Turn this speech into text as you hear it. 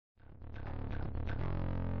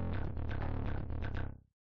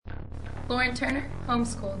Lauren Turner,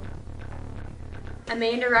 homeschooled.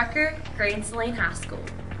 Amanda Rucker, Grants Lane High School.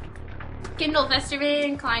 Kendall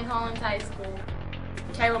Vesterman, Klein Collins High School.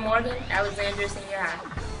 Kayla Morgan, Alexandria Senior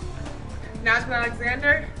High. Najma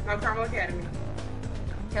Alexander, Mount Carmel Academy.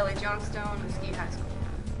 Kelly Johnstone, Mesquite High School.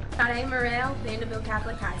 Sade Morrell, Vanderbilt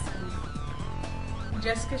Catholic High School.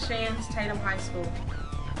 Jessica Shams, Tatum High School.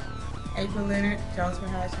 April Leonard, Jonesboro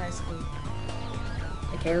Heights High School.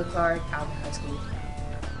 Michaela Clark, Alvin High School.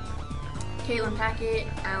 Caitlin Packett,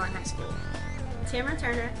 Allen High School. Tamara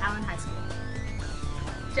Turner, Allen High School.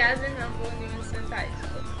 Jasmine Humble, Newman Smith High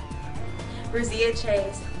School. Rosea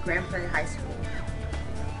Chase, Grand Prairie High School.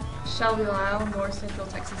 Shelby Lyle, North Central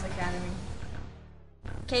Texas Academy.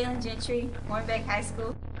 Caitlin Gentry, Hornbeck High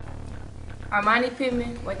School. Armani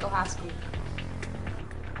Pittman, Waco High School.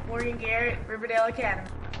 Morgan Garrett, Riverdale Academy.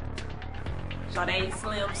 Sade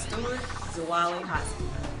Slim Stewart, Zawali High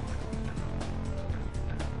School.